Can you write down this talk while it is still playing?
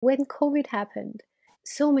When COVID happened,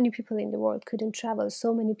 so many people in the world couldn't travel,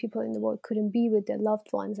 so many people in the world couldn't be with their loved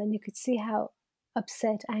ones, and you could see how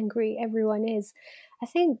upset, angry everyone is. I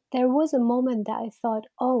think there was a moment that I thought,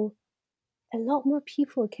 oh, a lot more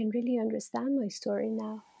people can really understand my story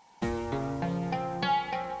now.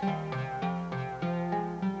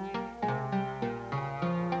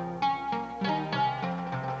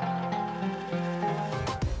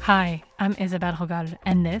 Hi, I'm Isabel Hogal,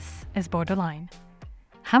 and this is Borderline.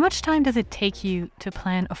 How much time does it take you to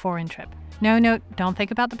plan a foreign trip? No, don't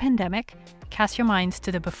think about the pandemic. Cast your minds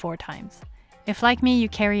to the before times. If, like me, you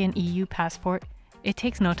carry an EU passport, it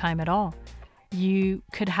takes no time at all. You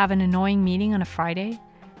could have an annoying meeting on a Friday,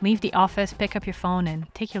 leave the office, pick up your phone, and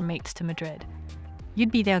take your mates to Madrid.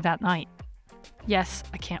 You'd be there that night. Yes,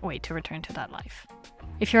 I can't wait to return to that life.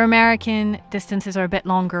 If you're American, distances are a bit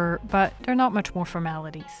longer, but they're not much more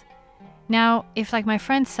formalities. Now, if like my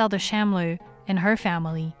friend Selda Shamloo and her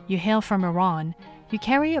family, you hail from Iran, you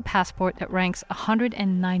carry a passport that ranks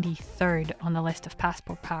 193rd on the list of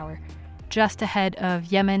passport power, just ahead of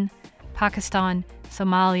Yemen, Pakistan,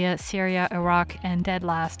 Somalia, Syria, Iraq, and dead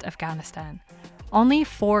last, Afghanistan. Only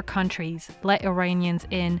 4 countries let Iranians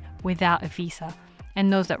in without a visa,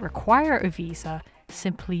 and those that require a visa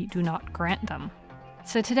simply do not grant them.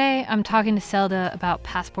 So today I'm talking to Selda about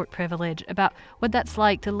passport privilege, about what that's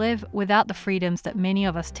like to live without the freedoms that many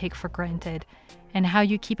of us take for granted, and how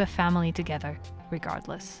you keep a family together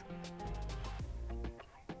regardless.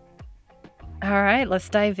 All right, let's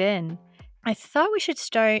dive in. I thought we should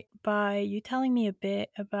start by you telling me a bit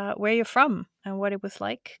about where you're from and what it was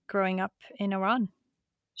like growing up in Iran.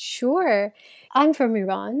 Sure. I'm from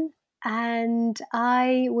Iran and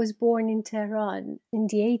I was born in Tehran in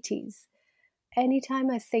the 80s. Anytime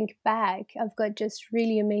I think back, I've got just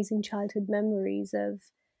really amazing childhood memories of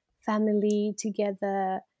family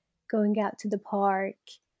together, going out to the park,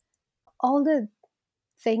 all the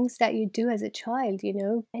things that you do as a child, you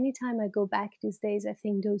know. Anytime I go back these days, I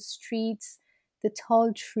think those streets, the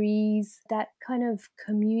tall trees, that kind of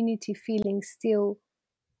community feeling still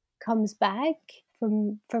comes back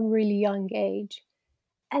from really young age.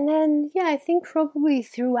 And then, yeah, I think probably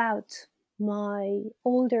throughout my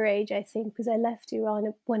older age, I think, because I left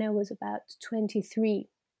Iran when I was about 23.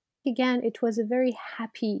 Again, it was a very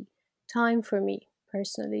happy time for me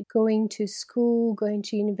personally. Going to school, going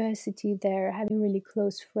to university there, having really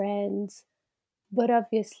close friends. But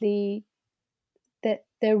obviously, that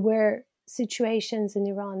there were situations in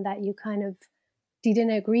Iran that you kind of didn't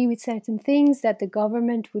agree with certain things that the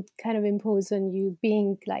government would kind of impose on you,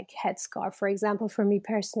 being like headscarf. For example, for me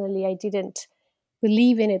personally, I didn't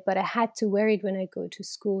believe in it, but I had to wear it when I go to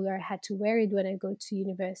school, or I had to wear it when I go to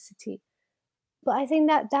university. But I think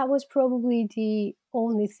that that was probably the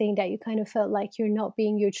only thing that you kind of felt like you're not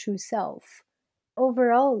being your true self.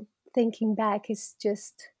 Overall, thinking back is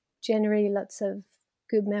just generally lots of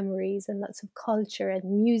good memories and lots of culture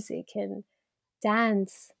and music and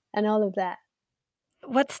dance and all of that.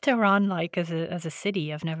 What's Tehran like as a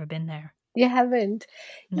city? I've never been there. You haven't?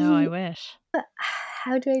 No, I wish.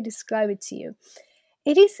 How do I describe it to you?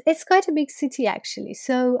 It's quite a big city actually.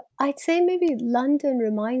 So I'd say maybe London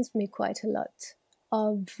reminds me quite a lot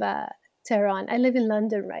of Tehran. I live in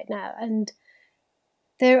London right now, and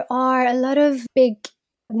there are a lot of big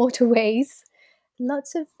motorways,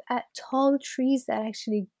 lots of tall trees that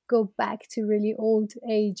actually go back to really old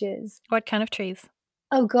ages. What kind of trees?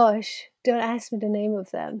 Oh gosh, don't ask me the name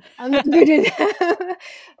of them. I'm not good at them.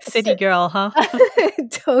 City girl, huh?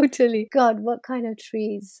 Totally. God, what kind of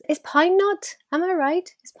trees? Is pine not? Am I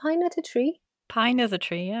right? Is pine not a tree? Pine is a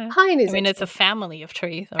tree, yeah. Pine is I mean, a it's a tree. family of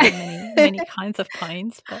trees. There are many kinds of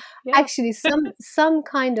pines, but yeah. Actually, some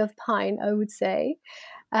kind of pine, I would say.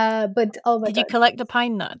 But oh my Did you God. collect the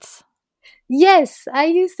pine nuts? Yes, I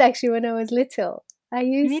used to actually when I was little. I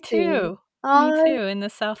Me used to. too. Me Oh, too. In the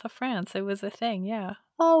south of France, it was a thing, yeah.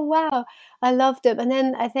 oh wow. I loved them. And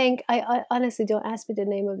then I think I honestly don't ask me the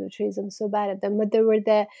name of the trees. I'm so bad at them. But there were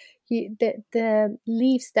the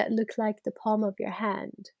leaves that look like the palm of your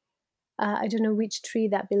hand. I don't know which tree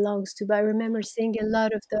that belongs to, but I remember seeing a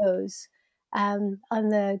lot of those on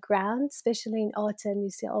the ground, especially in autumn. You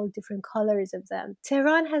see all different colors of them.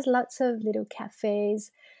 Tehran has lots of little cafes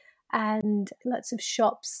and lots of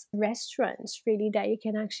shops, restaurants, really, that you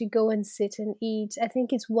can actually go and sit and eat. I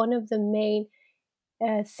think it's one of the main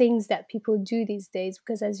things that people do these days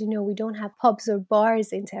because, as you know, we don't have pubs or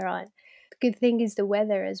bars in Tehran. The good thing is the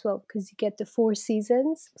weather as well, because you get the 4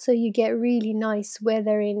 seasons. So you get really nice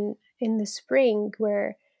weather in the spring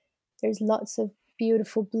where there's lots of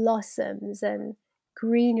beautiful blossoms and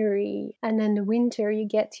greenery. And then the winter, you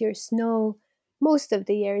get your snow most of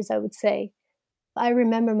the years, I would say. I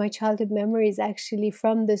remember my childhood memories actually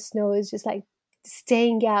from the snow is just like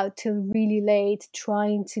staying out till really late,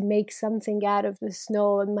 trying to make something out of the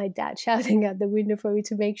snow, and my dad shouting out the window for me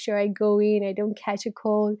to make sure I go in, I don't catch a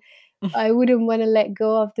cold. I wouldn't want to let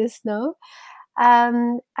go of the snow. I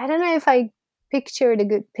don't know if I pictured a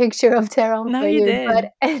good picture of Tehran No, for you you,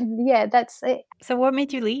 but did. yeah, that's it. So what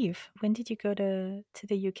made you leave? When did you go to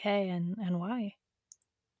the UK, and why?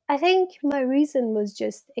 I think my reason was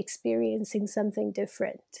just experiencing something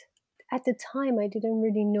different. At the time, I didn't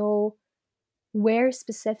really know where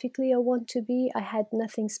specifically I want to be. I had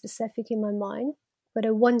nothing specific in my mind, but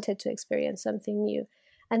I wanted to experience something new.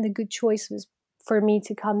 And the good choice was for me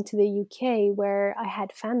to come to the UK where I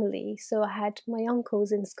had family. So I had my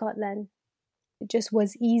uncles in Scotland. It just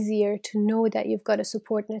was easier to know that you've got a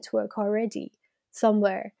support network already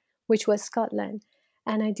somewhere, which was Scotland.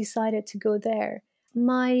 And I decided to go there.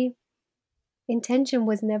 My intention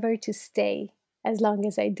was never to stay as long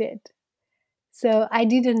as I did. So I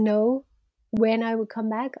didn't know when I would come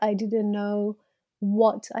back. I didn't know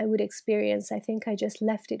what I would experience. I think I just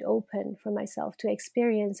left it open for myself to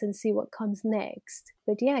experience and see what comes next.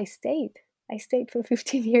 But yeah, I stayed. I stayed for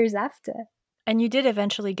 15 years after. And you did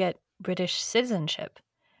eventually get British citizenship.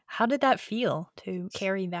 How did that feel to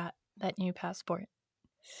carry that new passport?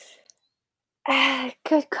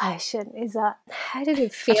 Good question. Is that how did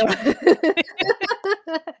it That's feel?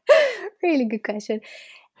 right. Really good question.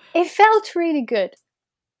 It felt really good.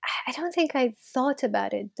 I don't think I thought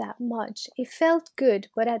about it that much. It felt good,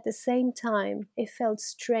 but at the same time, it felt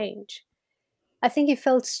strange. I think it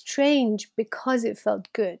felt strange because it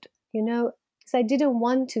felt good, you know, because I didn't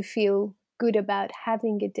want to feel good about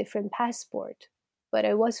having a different passport, but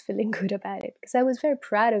I was feeling good about it because I was very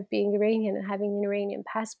proud of being Iranian and having an Iranian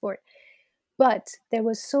passport. But there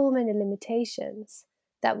were so many limitations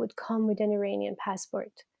that would come with an Iranian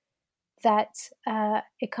passport that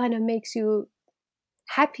it kind of makes you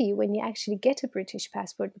happy when you actually get a British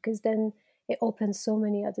passport because then it opens so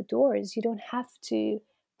many other doors. You don't have to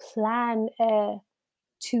plan a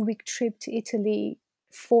 2 week trip to Italy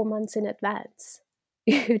 4 months in advance.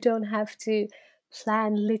 You don't have to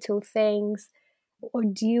plan little things or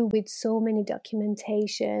deal with so many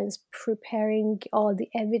documentations, preparing all the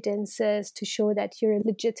evidences to show that you're a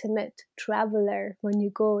legitimate traveler when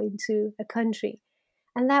you go into a country.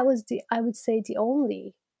 And that was I would say, the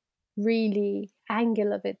only really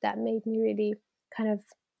angle of it that made me really kind of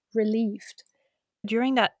relieved.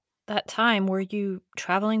 During that time, were you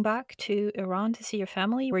traveling back to Iran to see your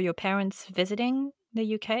family? Were your parents visiting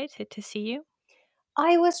the UK to see you?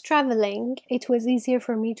 I was traveling. It was easier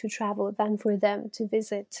for me to travel than for them to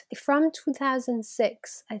visit. From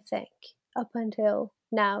 2006, I think, up until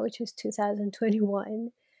now, which is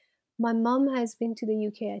 2021, my mum has been to the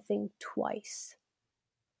UK, I think, twice.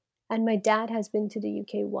 And my dad has been to the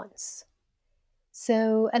UK once.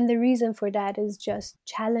 So, and the reason for that is just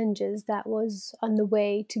challenges that was on the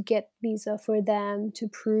way to get visa for them to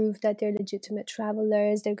prove that they're legitimate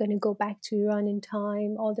travelers, they're going to go back to Iran in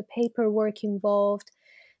time, all the paperwork involved,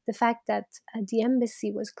 the fact that the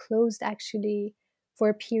embassy was closed actually for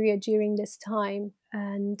a period during this time,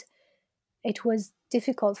 and it was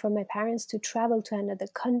difficult for my parents to travel to another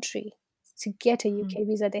country to get a Mm. UK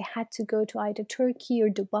visa. They had to go to either Turkey or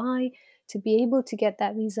Dubai to be able to get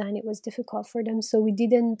that visa, and it was difficult for them. So we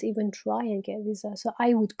didn't even try and get visa. So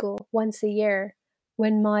I would go once a year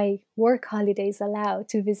when my work holidays allow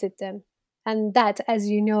to visit them. And that, as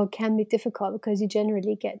you know, can be difficult because you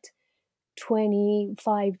generally get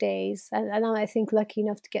 25 days. And I think lucky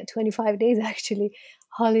enough to get 25 days actually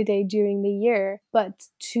holiday during the year. But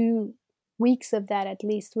 2 weeks of that at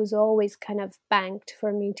least was always kind of banked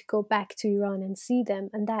for me to go back to Iran and see them.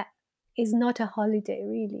 And that is not a holiday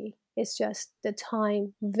really. It's just the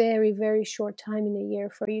time, very, very short time in a year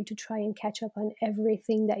for you to try and catch up on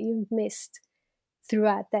everything that you've missed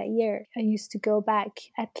throughout that year. I used to go back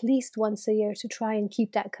at least once a year to try and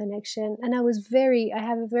keep that connection. And I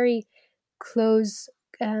have a very close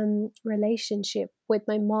relationship with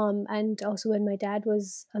my mom, and also when my dad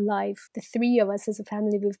was alive. The three of us as a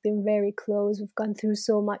family, we've been very close. We've gone through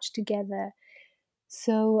so much together.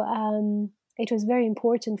 So it was very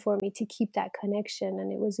important for me to keep that connection,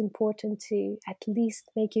 and it was important to at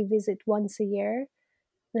least make a visit once a year.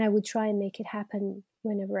 And I would try and make it happen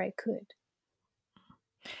whenever I could.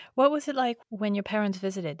 What was it like when your parents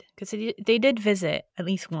visited? Because they did visit at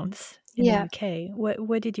least once in the Yeah. UK.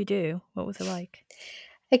 What did you do? What was it like?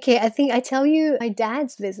 Okay, I think I tell you my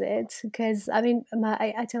dad's visit because I mean,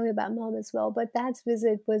 I tell you about mom as well, but dad's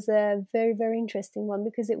visit was a very, very interesting one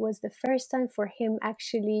because it was the first time for him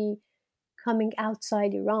actually coming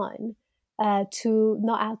outside Iran, to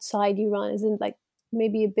not outside Iran, as in like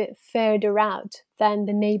maybe a bit further out than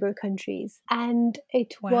the neighbor countries. And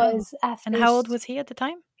it Wow. was And after how old was he at the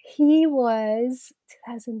time? he was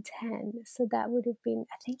 2010, so that would have been,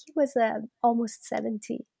 I think he was almost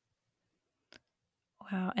 70.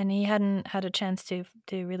 Wow. And he hadn't had a chance to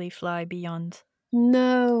really fly beyond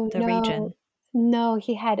No, the no, region. no,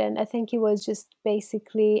 he hadn't. I think he was just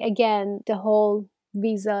basically, again, the whole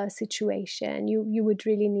visa situation. You would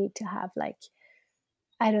really need to have, like,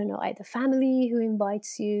 I don't know, either family who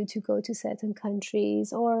invites you to go to certain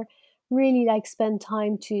countries, or really like spend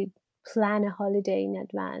time to plan a holiday in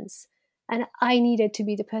advance. And I needed to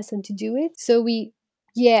be the person to do it. So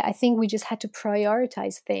yeah, I think we just had to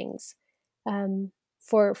prioritize things,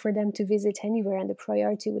 for them to visit anywhere. And the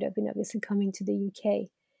priority would have been obviously coming to the UK.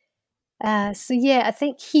 So yeah, I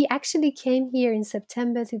think he actually came here in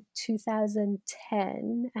September to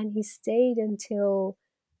 2010, and he stayed until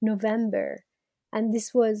November. And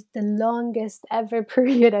this was the longest ever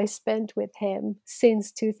period I spent with him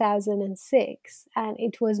since 2006. And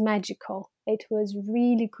it was magical. It was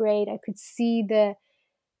really great. I could see the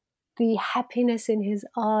happiness in his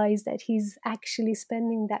eyes that he's actually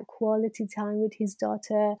spending that quality time with his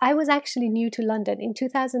daughter. I was actually new to London. In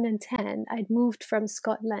 2010, I'd moved from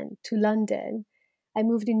Scotland to London. I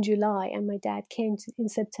moved in July and my dad came in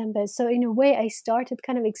September. So, in a way, I started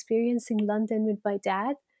kind of experiencing London with my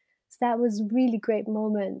dad. So, that was really great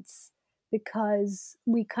moments because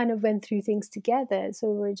we kind of went through things together. So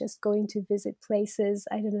we were just going to visit places.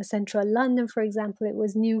 I don't know, central London, for example, it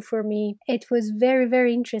was new for me. It was very,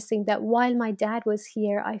 very interesting that while my dad was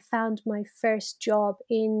here, I found my first job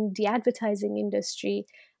in the advertising industry.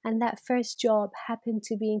 And that first job happened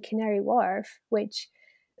to be in Canary Wharf, which,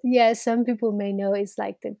 yeah, some people may know is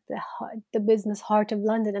like the business heart of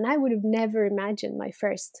London. And I would have never imagined my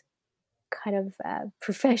first kind of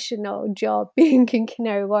professional job being in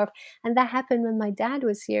Canary Wharf. And that happened when my dad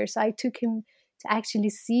was here. So I took him to actually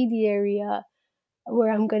see the area where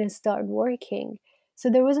I'm going to start working. So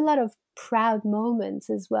there was a lot of proud moments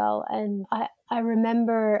as well. And I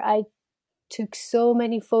remember I took so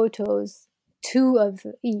many photos, two of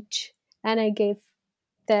each, and I gave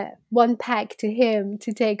the one pack to him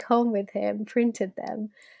to take home with him, printed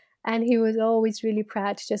them. And he was always really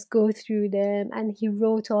proud to just go through them, and he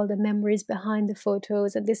wrote all the memories behind the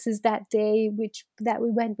photos. And this is that day which that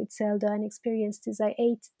we went with Selda and experienced this. I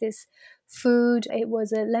ate this food. It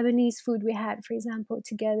was a Lebanese food we had, for example,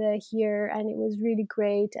 together here, and it was really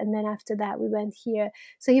great. And then after that we went here.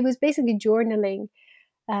 So he was basically journaling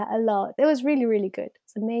a lot. It was really, really good.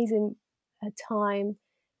 It's amazing time.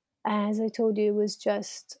 As I told you, it was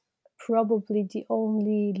just probably the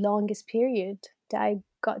only longest period that I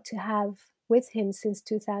got to have with him since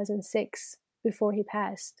 2006 before he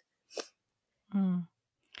passed. Mm.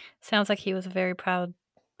 Sounds like he was a very proud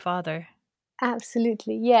father.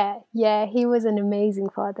 Absolutely. Yeah. Yeah. He was an amazing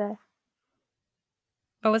father.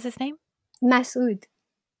 What was his name? Masood.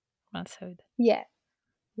 Masood. Yeah.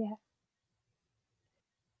 Yeah.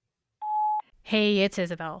 Hey, it's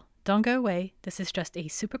Isabel. Don't go away. This is just a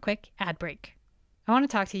super quick ad break. I want to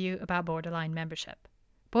talk to you about Borderline membership.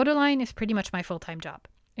 Borderline is pretty much my full-time job.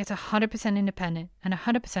 It's 100% independent and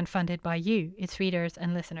 100% funded by you, its readers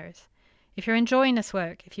and listeners. If you're enjoying this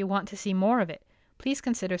work, if you want to see more of it, please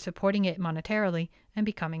consider supporting it monetarily and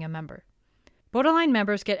becoming a member. Borderline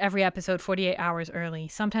members get every episode 48 hours early,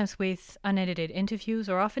 sometimes with unedited interviews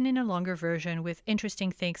or often in a longer version with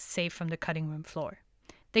interesting things saved from the cutting room floor.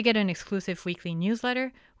 They get an exclusive weekly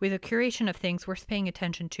newsletter with a curation of things worth paying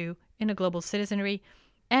attention to in a global citizenry,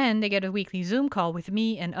 and they get a weekly Zoom call with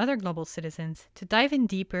me and other global citizens to dive in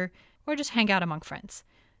deeper or just hang out among friends.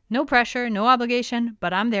 No pressure, no obligation,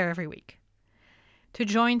 but I'm there every week. To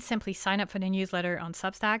join, simply sign up for the newsletter on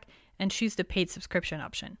Substack and choose the paid subscription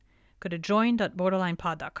option. Go to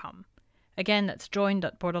join.borderlinepod.com. Again, that's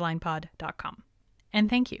join.borderlinepod.com. And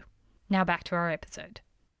thank you. Now back to our episode.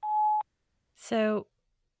 So,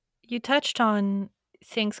 you touched on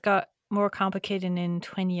things got more complicated in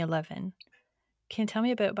 2011. Can you tell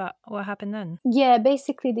me a bit about what happened then? Yeah.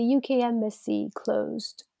 Basically, the UK embassy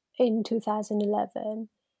closed in 2011.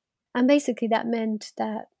 And basically, that meant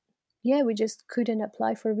that, yeah, we just couldn't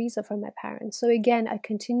apply for a visa for my parents. So again, I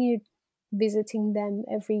continued visiting them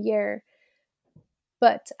every year.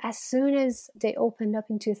 But as soon as they opened up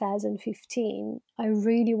in 2015, I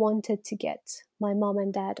really wanted to get my mom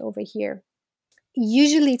and dad over here.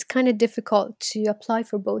 Usually, it's kind of difficult to apply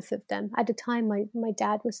for both of them. At the time, my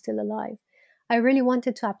dad was still alive. I really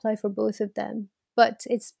wanted to apply for both of them, but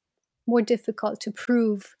it's more difficult to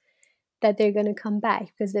prove that they're going to come back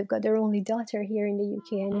because they've got their only daughter here in the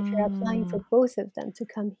UK. And if you're applying for both of them to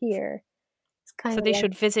come here, it's kind So of they like,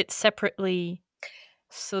 should visit separately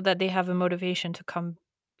so that they have a motivation to come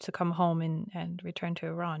home and return to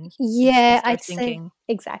Iran. It's Yeah, their I'd say thinking.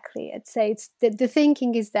 exactly. I'd say it's the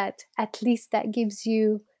thinking is that at least that gives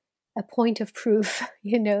you a point of proof,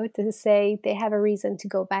 to say they have a reason to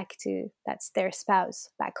go back to that's their spouse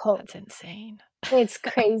back home. That's insane. It's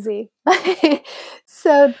crazy.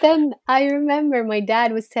 So then I remember my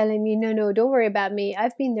dad was telling me, no, no, don't worry about me.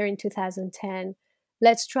 I've been there in 2010.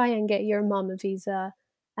 Let's try and get your mom a visa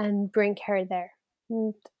and bring her there.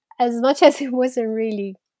 And as much as it wasn't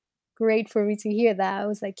really great for me to hear that, I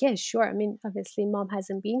was like, yeah, sure. I mean, obviously, mom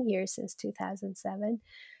hasn't been here since 2007.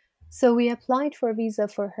 So we applied for a visa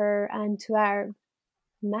for her, and to our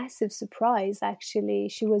massive surprise, actually,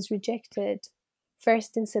 she was rejected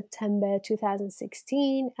first in September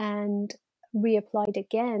 2016 and reapplied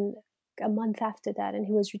again a month after that. And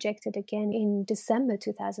he was rejected again in December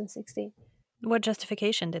 2016. What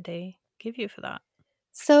justification did they give you for that?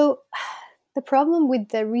 So the problem with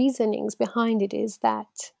the reasonings behind it is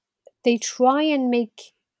that they try and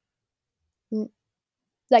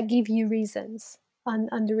give you reasons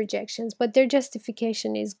on the rejections, but their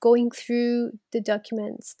justification is going through the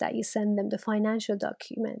documents that you send them, the financial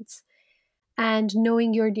documents, and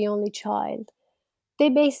knowing you're the only child. They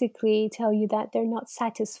basically tell you that they're not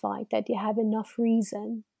satisfied, that you have enough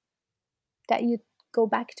reason that you go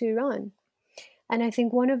back to Iran. And I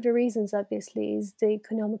think one of the reasons, obviously, is the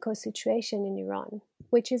economical situation in Iran,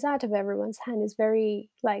 which is out of everyone's hand, is very,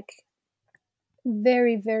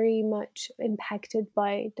 very much impacted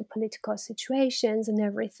by the political situations and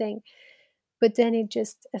everything. But then it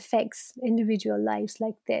just affects individual lives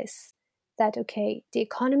like this. That, okay, the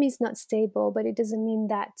economy is not stable, but it doesn't mean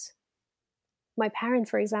that my parent,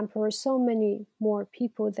 for example, or so many more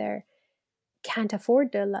people there can't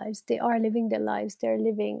afford their lives. They are living their lives. They're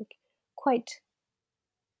living quite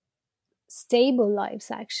stable lives,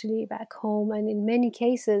 actually, back home, and in many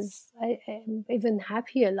cases, even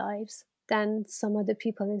happier lives than some other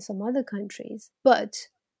people in some other countries. But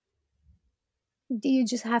you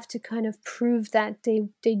just have to kind of prove that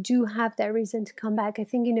they do have that reason to come back. I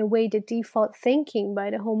think, in a way, the default thinking by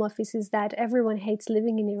the Home Office is that everyone hates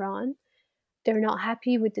living in Iran. They're not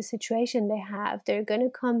happy with the situation they have. They're going to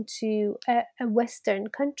come to a Western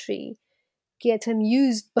country, get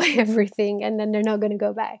amused by everything, and then they're not going to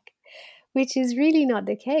go back, which is really not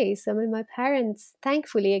the case. I mean, my parents,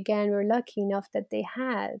 thankfully, again, were lucky enough that they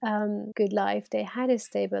had good life, they had a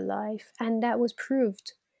stable life, and that was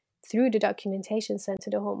proved through the documentation sent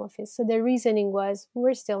to the Home Office. So their reasoning was,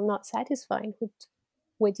 we're still not satisfied with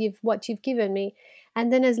what you've given me.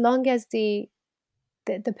 And then as long as the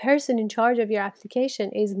person in charge of your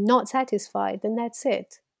application is not satisfied, then that's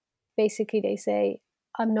it. Basically, they say,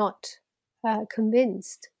 I'm not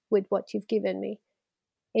convinced with what you've given me.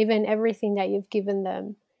 Even everything that you've given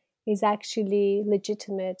them is actually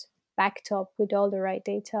legitimate, backed up with all the right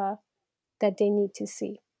data that they need to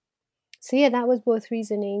see. So, yeah, that was both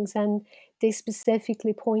reasonings. And they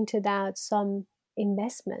specifically pointed out some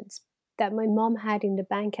investments that my mom had in the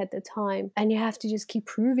bank at the time. And you have to just keep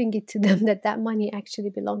proving it to them that that money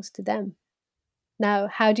actually belongs to them. Now,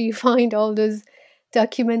 how do you find all those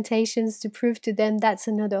documentations to prove to them? That's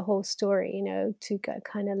another whole story, to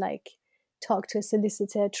kind of talk to a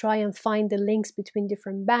solicitor, try and find the links between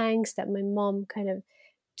different banks that my mom kind of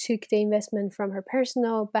took the investment from her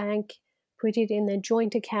personal bank, put it in a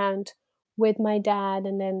joint account with my dad,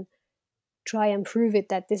 and then try and prove it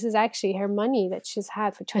that this is actually her money that she's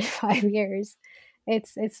had for 25 years.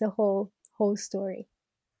 It's a whole story.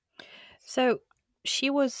 So she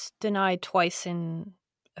was denied twice in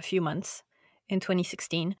a few months in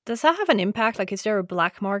 2016. Does that have an impact? Like, is there a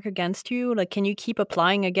black mark against you? Like, can you keep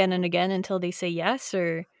applying again and again until they say yes?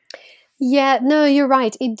 Or Yeah, no, you're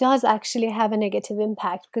right. It does actually have a negative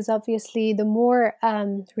impact because obviously, the more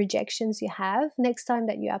rejections you have, next time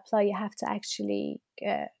that you apply, you have to actually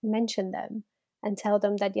mention them and tell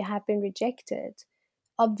them that you have been rejected.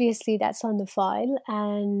 Obviously, that's on the file,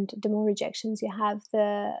 and the more rejections you have,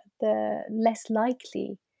 the less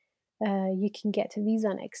likely you can get a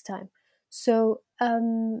visa next time. So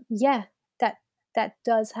yeah, that that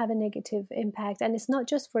does have a negative impact, and it's not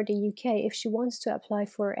just for the UK. If she wants to apply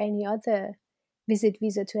for any other visit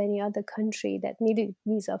visa to any other country that needed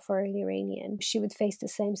visa for an Iranian, she would face the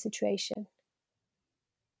same situation.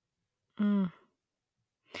 mm.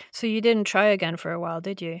 So you didn't try again for a while,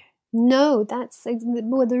 did you? No,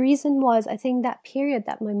 well, the reason was, I think that period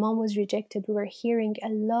that my mom was rejected, we were hearing a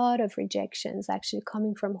lot of rejections actually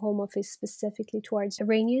coming from Home Office specifically towards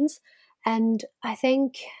Iranians. And I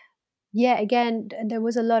think, yeah, again, there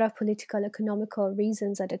was a lot of political, economical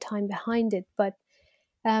reasons at the time behind it, but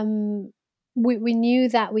we knew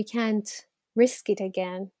that we can't risk it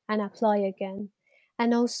again and apply again.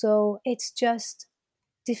 And also, it's just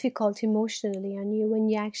difficult emotionally on you when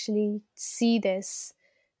you actually see this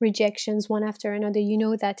rejections one after another. You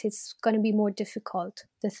know that it's going to be more difficult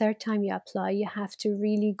the third time you apply. You have to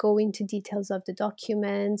really go into details of the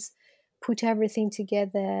documents, put everything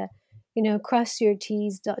together, cross your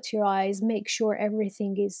t's, dot your i's, make sure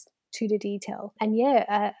everything is to the detail. And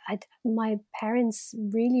yeah, my parents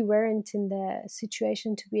really weren't in the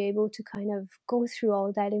situation to be able to kind of go through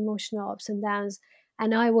all that emotional ups and downs,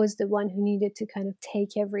 and I was the one who needed to kind of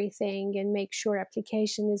take everything and make sure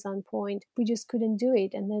application is on point. We just couldn't do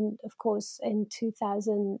it. And then, of course, in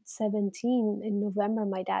 2017, in November,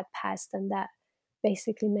 my dad passed, and that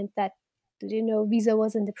basically meant that, visa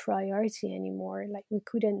wasn't a priority anymore. Like, we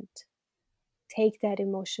couldn't take that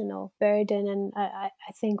emotional burden. And I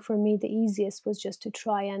think for me, the easiest was just to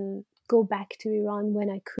try and go back to Iran when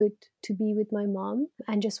I could, to be with my mom,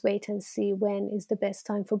 and just wait and see when is the best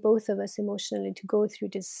time for both of us emotionally to go through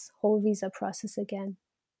this whole visa process again.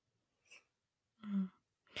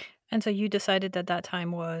 And so you decided that that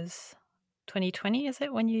time was 2020, is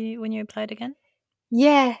it, when you applied again?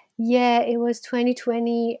 Yeah, it was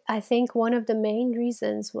 2020. I think one of the main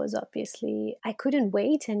reasons was obviously I couldn't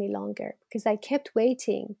wait any longer because I kept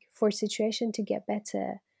waiting for situation to get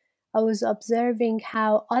better. I was observing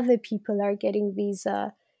how other people are getting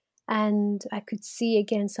visa, and I could see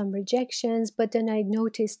again some rejections, but then I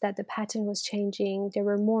noticed that the pattern was changing. There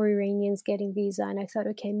were more Iranians getting visa, and I thought,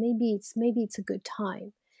 okay, maybe it's a good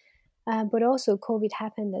time. But also, COVID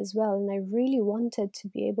happened as well, and I really wanted to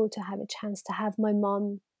be able to have a chance to have my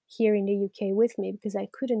mom here in the UK with me because I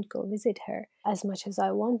couldn't go visit her as much as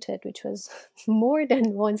I wanted, which was more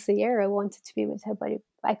than once a year. I wanted to be with her, but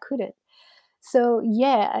I couldn't. So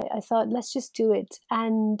yeah, I thought let's just do it,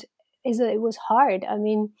 and it was hard. I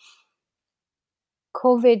mean,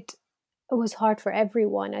 COVID was hard for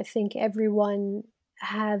everyone. I think everyone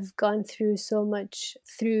have gone through so much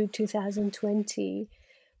through 2020,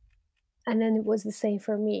 and then it was the same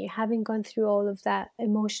for me, having gone through all of that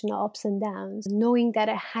emotional ups and downs, knowing that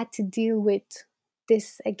I had to deal with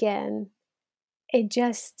this again. It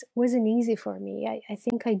just wasn't easy for me. I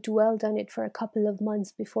think I dwelled on it for a couple of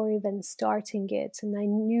months before even starting it, and I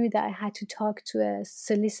knew that I had to talk to a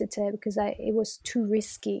solicitor because it was too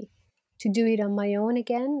risky to do it on my own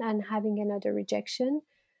again and having another rejection.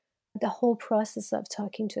 The whole process of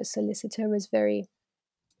talking to a solicitor was very,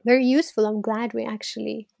 very useful. I'm glad we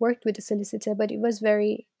actually worked with a solicitor, but it was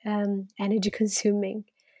very energy consuming.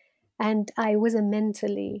 And I wasn't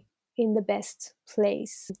mentally in the best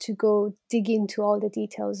place to go dig into all the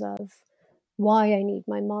details of why I need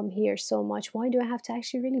my mom here so much. Why do I have to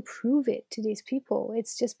actually really prove it to these people?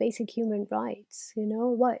 It's just basic human rights,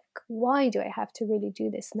 Like, why do I have to really do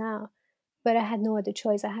this now? But I had no other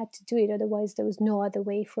choice. I had to do it. Otherwise, there was no other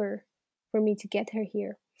way for me to get her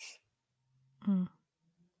here. Mm.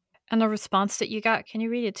 And the response that you got, can you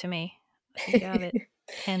read it to me? I think you have it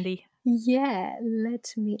handy. Yeah,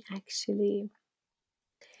 let me actually.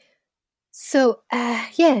 So,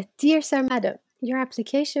 yeah, dear Sir Madam, your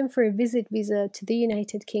application for a visit visa to the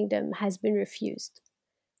United Kingdom has been refused.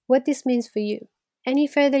 What this means for you: any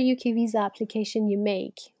further UK visa application you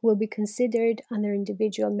make will be considered under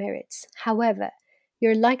individual merits. However,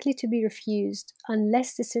 you're likely to be refused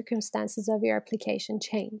unless the circumstances of your application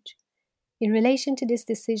change. In relation to this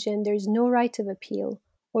decision, there is no right of appeal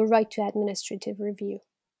or right to administrative review.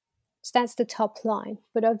 So that's the top line.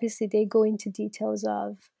 But obviously, they go into details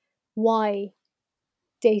of why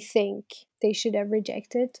they think they should have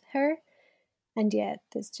rejected her. And yet,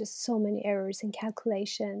 there's just so many errors in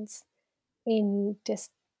calculations, in just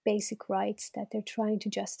basic rights that they're trying to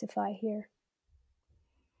justify here.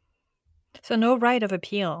 So no right of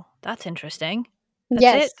appeal. That's interesting. That's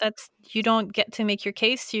Yes, it. You don't get to make your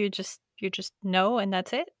case. You just know, and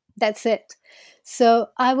that's it. that's it. So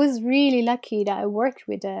I was really lucky that I worked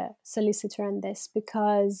with a solicitor on this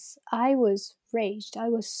because I was raged. I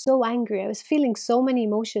was so angry. I was feeling so many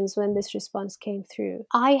emotions when this response came through.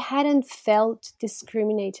 I hadn't felt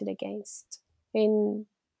discriminated against in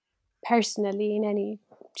personally in any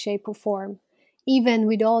shape or form, even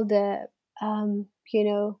with all the um, you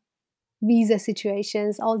know visa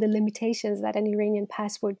situations, all the limitations that an Iranian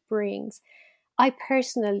passport brings. I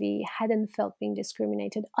personally hadn't felt being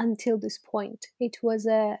discriminated until this point. It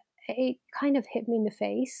kind of hit me in the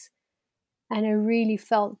face, and I really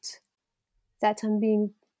felt that I'm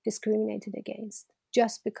being discriminated against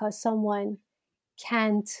just because someone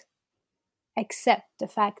can't accept the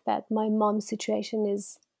fact that my mom's situation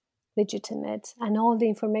is legitimate and all the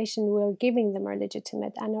information we're giving them are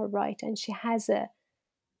legitimate and are right, and she has a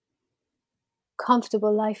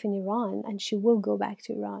comfortable life in Iran, and she will go back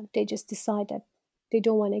to Iran. They just decide that they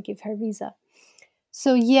don't want to give her visa.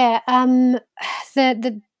 So yeah,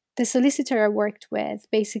 the solicitor I worked with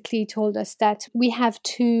basically told us that we have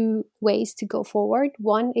two ways to go forward.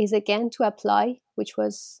 One is again to apply, which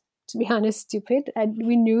was, to be honest, stupid, and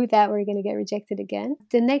we knew that we were going to get rejected again.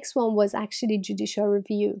 The next one was actually judicial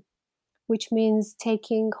review, which means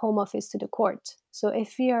taking Home Office to the court. So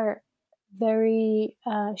if we are very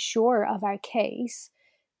sure of our case,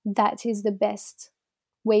 that is the best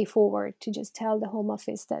way forward, to just tell the Home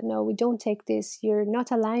Office that no, we don't take this, you're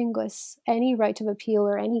not allowing us any right of appeal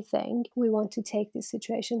or anything. We want to take this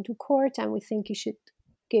situation to court, and we think you should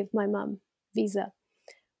give my mum visa,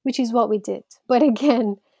 which is what we did. But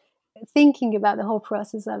again, thinking about the whole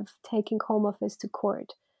process of taking Home Office to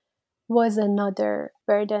court was another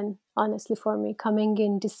burden, honestly, for me. Coming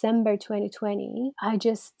in December 2020,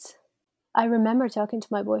 I remember talking to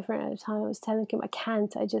my boyfriend at the time. I was telling him,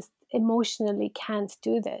 I just emotionally can't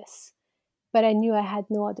do this. But I knew I had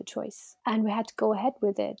no other choice, and we had to go ahead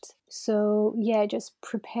with it. So yeah, just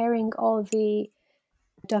preparing all the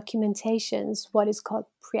documentations, what is called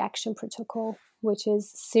pre-action protocol, which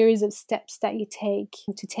is a series of steps that you take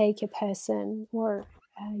to take a person or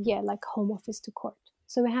like Home Office to court.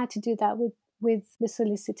 So we had to do that with the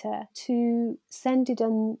solicitor to send it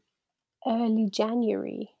in early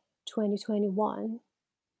January 2021.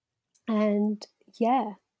 And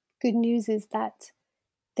yeah, good news is that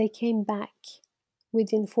they came back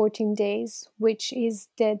within 14 days, which is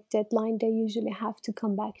the deadline they usually have to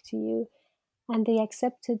come back to you. And they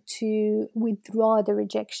accepted to withdraw the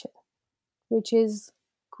rejection, which is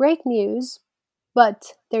great news,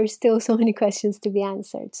 but there's still so many questions to be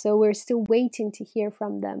answered. So we're still waiting to hear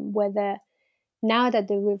from them whether, now that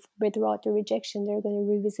they've withdrawn the rejection, they're going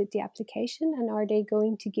to revisit the application, and are they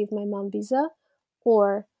going to give my mom visa,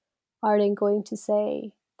 or are they going to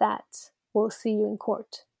say that we'll see you in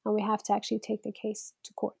court and we have to actually take the case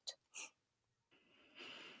to court?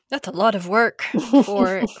 That's a lot of work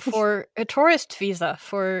for a tourist visa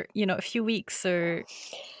for, a few weeks or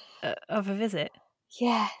of a visit.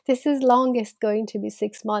 Yeah, this is longest going to be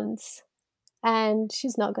 6 months, and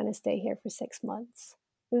she's not going to stay here for 6 months.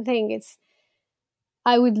 The thing is,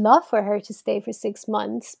 I would love for her to stay for 6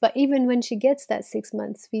 months, but even when she gets that 6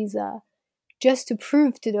 months visa, just to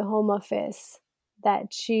prove to the Home Office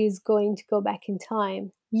that she's going to go back in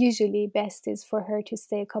time, usually best is for her to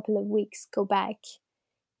stay a couple of weeks, go back,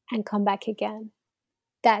 and come back again.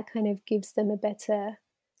 That kind of gives them a better,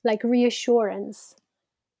 like, reassurance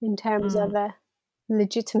in terms of a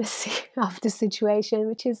legitimacy of the situation,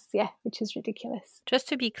 which is ridiculous. Just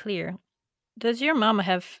to be clear, does your mom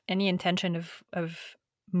have any intention of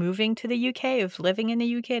moving to the UK, of living in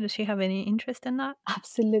the UK? Does she have any interest in that?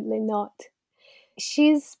 Absolutely not.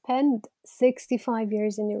 She's spent 65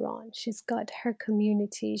 years in Iran. She's got her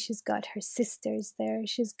community, she's got her sisters there,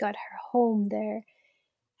 she's got her home there,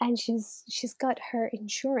 and she's got her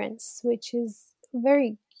insurance, which is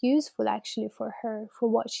very useful actually for her, for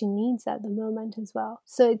what she needs at the moment as well.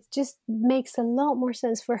 So it just makes a lot more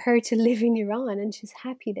sense for her to live in Iran, and she's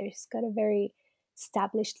happy there. She's got a very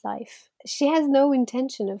established life. She has no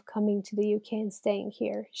intention of coming to the UK and staying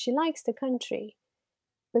here. She likes the country,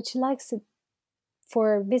 but she likes it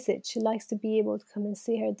for a visit. She likes to be able to come and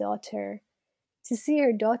see her daughter, to see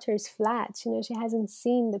her daughter's flat. She hasn't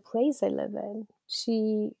seen the place I live in.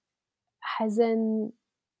 She hasn't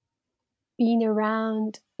been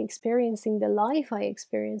around experiencing the life I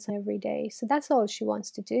experience every day. So that's all she wants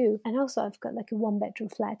to do. And also, I've got like a 1 bedroom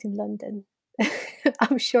flat in London.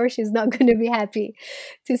 I'm sure she's not going to be happy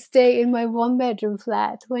to stay in my 1 bedroom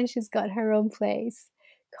flat when she's got her own place,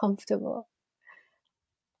 comfortable.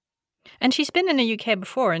 And she's been in the UK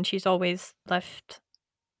before, and she's always left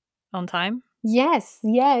on time. Yes,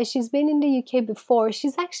 yeah, she's been in the UK before.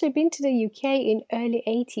 She's actually been to the UK in early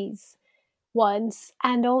 80s once,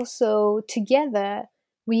 and also together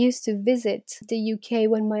we used to visit the UK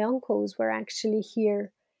when my uncles were actually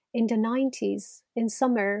here in the 90s in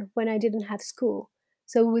summer when I didn't have school.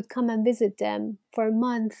 So we would come and visit them for a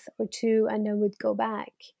month or two, and then we'd go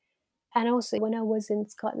back. And also when I was in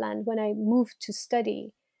Scotland, when I moved to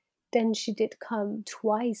study, then she did come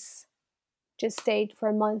twice, just stayed for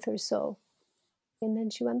a month or so, and then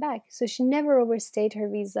she went back. So she never overstayed her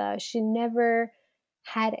visa. She never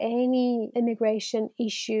had any immigration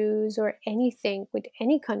issues or anything with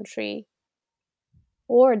any country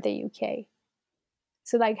or the UK.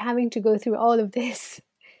 So like having to go through all of this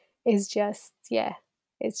is just, yeah,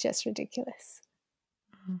 it's just ridiculous.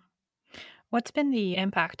 What's been the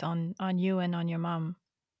impact on you and on your mom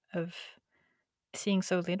of seeing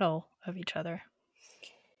so little of each other?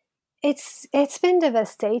 It's been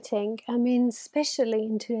devastating. I mean, especially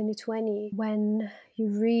in 2020 when you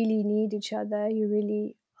really need each other, you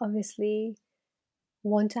really obviously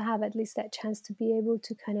want to have at least that chance to be able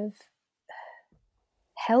to kind of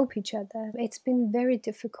help each other. It's been very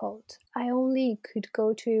difficult. I only could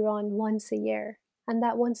go to Iran once a year, and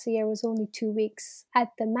that once a year was only 2 weeks, at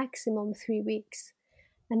the maximum 3 weeks.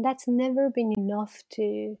 And that's never been enough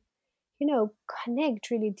to,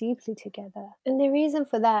 connect really deeply together. And the reason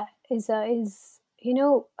for that is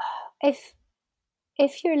if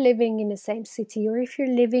if you're living in the same city, or if you're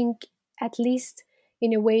living at least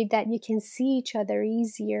in a way that you can see each other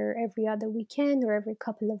easier every other weekend or every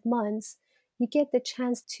couple of months, you get the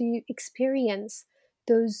chance to experience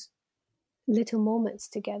those little moments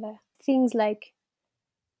together. Things like,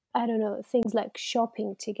 I don't know, things like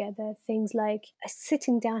shopping together, things like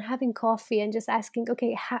sitting down, having coffee, and just asking,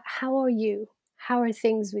 okay, how are you? How are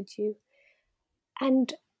things with you?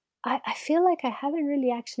 And I feel like I haven't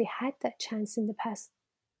really actually had that chance in the past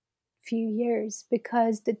few years,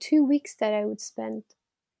 because the 2 weeks that I would spend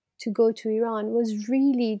to go to Iran was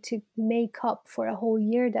really to make up for a whole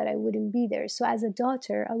year that I wouldn't be there. So as a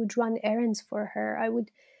daughter, I would run errands for her. I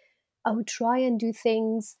would try and do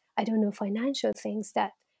things, I don't know, financial things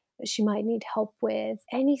that she might need help with.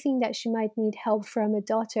 Anything that she might need help from a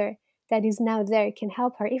daughter that is now there can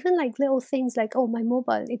help her. Even like little things like, oh, my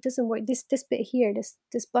mobile, it doesn't work. This bit here,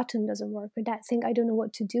 this button doesn't work, or that thing I don't know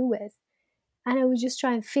what to do with. And I would just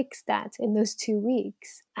try and fix that in those 2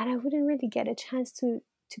 weeks. And I wouldn't really get a chance to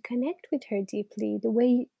connect with her deeply the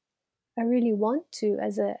way I really want to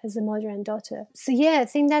as a mother and daughter. So yeah, I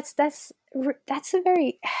think that's a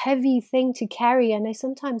very heavy thing to carry, and I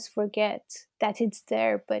sometimes forget that it's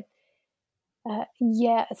there. But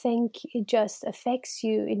yeah, I think it just affects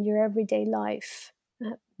you in your everyday life.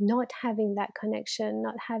 Not having that connection,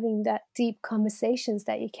 not having that deep conversations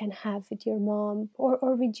that you can have with your mom,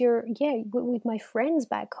 or with your, yeah, with my friends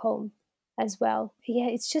back home as well. Yeah,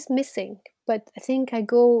 it's just missing. But I think I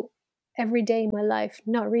go every day in my life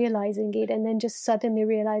not realizing it, and then just suddenly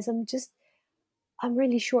realize I'm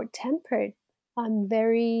really short tempered. I'm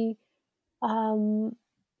very, um,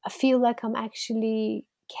 I feel like I'm actually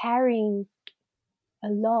carrying a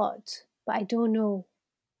lot, but I don't know.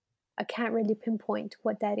 I can't really pinpoint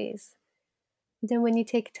what that is. Then when you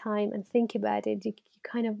take time and think about it, you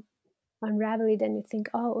kind of unravel it, and you think,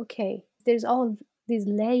 oh, okay, there's all these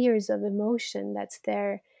layers of emotion that's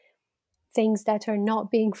there, things that are not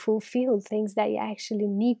being fulfilled, things that you actually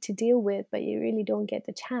need to deal with, but you really don't get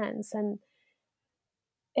the chance. And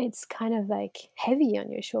it's kind of like heavy on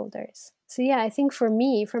your shoulders. So yeah, I think for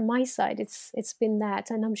me, from my side, it's been that.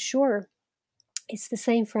 And I'm sure it's the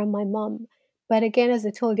same from my mom. But again, as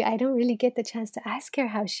I told you, I don't really get the chance to ask her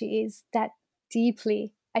how she is that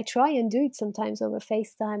deeply. I try and do it sometimes over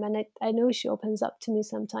FaceTime, and I know she opens up to me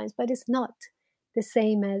sometimes, but it's not the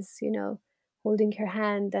same as, holding her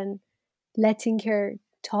hand and letting her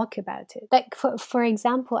talk about it. Like, for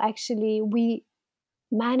example, actually, we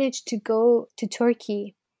managed to go to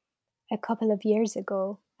Turkey a couple of years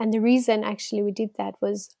ago. And the reason actually we did that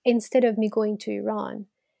was, instead of me going to Iran,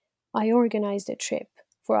 I organized a trip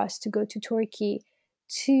for us to go to Turkey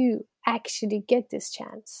to actually get this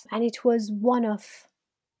chance. And it was one of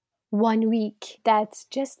 1 week that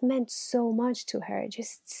just meant so much to her.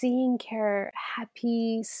 Just seeing her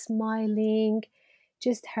happy, smiling,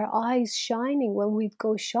 just her eyes shining when we'd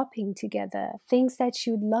go shopping together, things that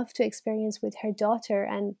she would love to experience with her daughter.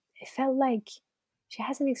 And it felt like she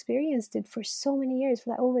hasn't experienced it for so many years,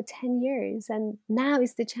 for like over 10 years. And now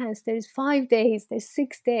is the chance. There's 5 days, there's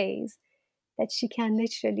 6 days that she can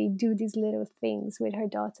literally do these little things with her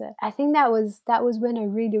daughter. I think that was when I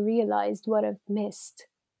really realized what I've missed,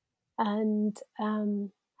 and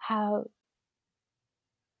how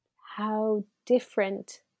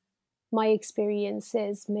different my experience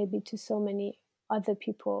is maybe to so many other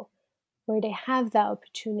people, where they have that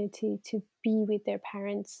opportunity to be with their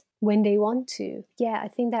parents when they want to. Yeah, I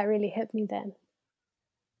think that really hit me then.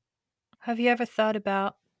 Have you ever thought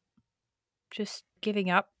about just giving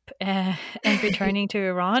up and returning to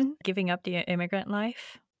Iran, giving up the immigrant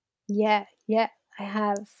life? Yeah, yeah, I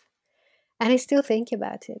have. And I still think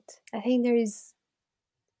about it. I think there's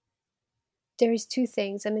two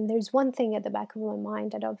things. I mean, there's one thing at the back of my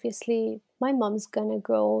mind, that obviously my mom's gonna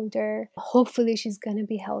grow older. Hopefully, she's gonna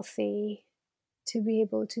be healthy to be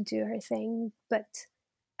able to do her thing. But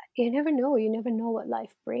you never know. You never know what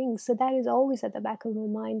life brings. So that is always at the back of my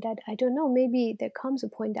mind, that I don't know, maybe there comes a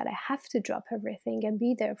point that I have to drop everything and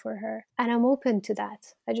be there for her. And I'm open to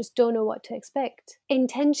that. I just don't know what to expect.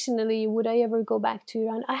 Intentionally, would I ever go back to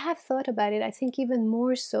Iran? I have thought about it. I think even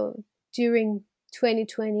more so during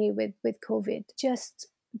 2020 with COVID. Just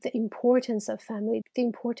the importance of family, the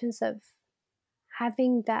importance of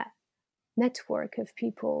having that network of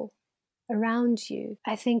people around you.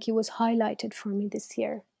 I think it was highlighted for me this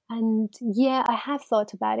year. And yeah, I have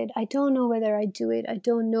thought about it. I don't know whether I do it. I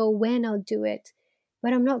don't know when I'll do it,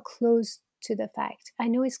 but I'm not close to the fact. I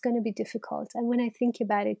know it's going to be difficult. And when I think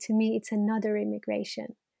about it, to me, it's another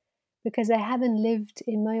immigration because I haven't lived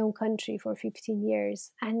in my own country for 15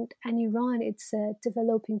 years. And Iran, it's a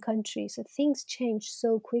developing country. So things change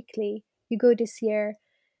so quickly. You go this year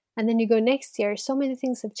and then you go next year. So many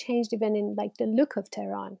things have changed, even in like the look of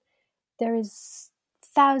Tehran. There is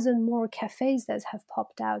 1,000 more cafes that have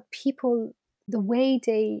popped out. People, the way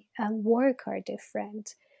they work are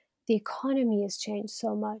different. The economy has changed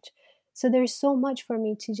so much. So there's so much for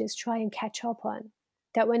me to just try and catch up on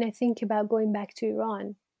that when I think about going back to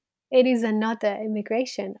Iran, it is another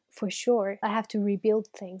immigration for sure. I have to rebuild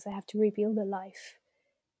things. I have to rebuild a life.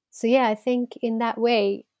 So yeah, I think in that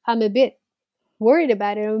way, I'm a bit worried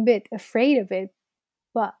about it. I'm a bit afraid of it,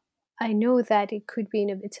 but I know that it could be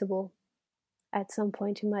inevitable at some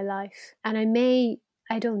point in my life. And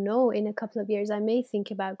I don't know, in a couple of years, I may think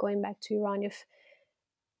about going back to Iran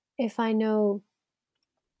if I know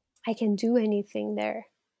I can do anything there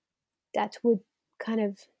that would kind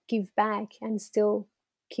of give back and still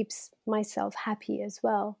keeps myself happy as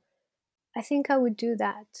well. I think I would do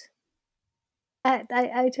that.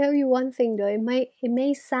 I tell you one thing though, it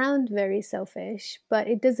may sound very selfish, but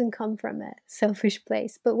it doesn't come from a selfish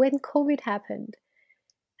place. But when COVID happened,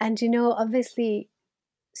 and obviously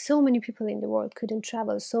so many people in the world couldn't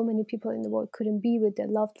travel, so many people in the world couldn't be with their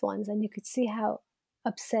loved ones, and you could see how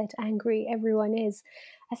upset, angry everyone is.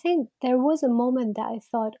 I think there was a moment that I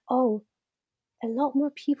thought, oh, a lot more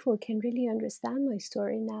people can really understand my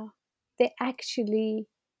story now. They actually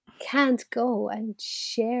can't go and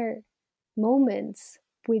share moments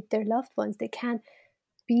with their loved ones. They can't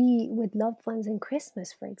be with loved ones in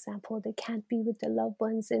Christmas, for example. They can't be with their loved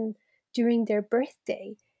ones during their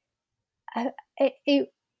birthday.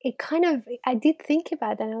 It kind of, I did think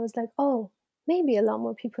about that and I was like, oh, maybe a lot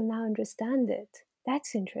more people now understand it.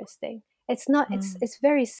 That's interesting. It's not, it's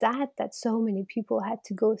very sad that so many people had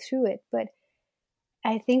to go through it, but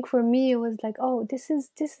I think for me it was like, oh, this is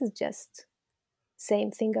just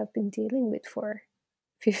same thing I've been dealing with for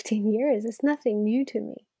 15 years. It's nothing new to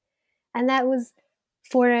me. And that was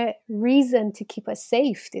for a reason to keep us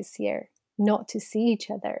safe this year, not to see each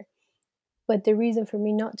other. But the reason for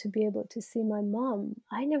me not to be able to see my mom,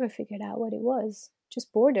 I never figured out what it was.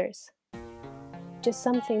 Just borders. Just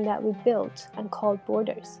something that we built and called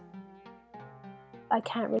borders. I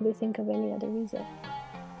can't really think of any other reason.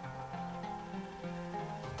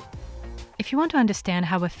 If you want to understand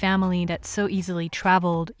how a family that so easily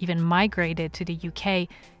traveled, even migrated to the UK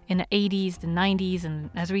in the 80s, the 90s, and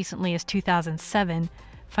as recently as 2007,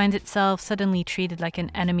 finds itself suddenly treated like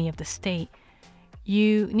an enemy of the state,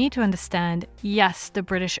 you need to understand, yes, the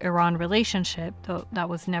British-Iran relationship, though that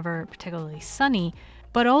was never particularly sunny,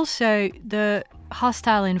 but also the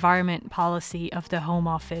hostile environment policy of the Home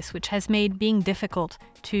Office, which has made being difficult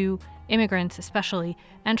to immigrants especially,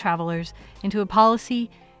 and travelers, into a policy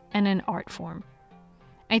and an art form.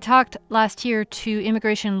 I talked last year to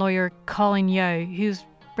immigration lawyer Colin Yeo, who's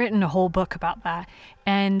written a whole book about that,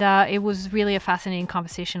 and it was really a fascinating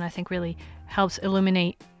conversation. I think really helps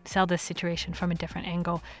illuminate Selda's situation from a different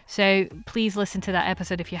angle. So please listen to that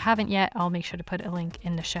episode if you haven't yet. I'll make sure to put a link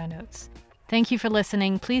in the show notes. Thank you for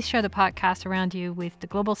listening. Please share the podcast around you with the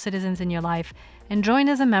global citizens in your life and join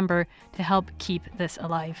as a member to help keep this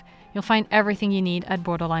alive. You'll find everything you need at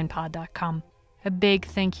borderlinepod.com. A big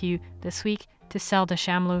thank you this week to Selda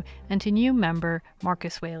Shamloo and to new member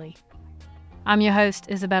Marcus Whaley. I'm your host,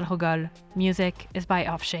 Isabelle Hogol. Music is by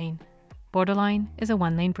Offshane. Borderline is a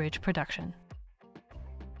One Lane Bridge production.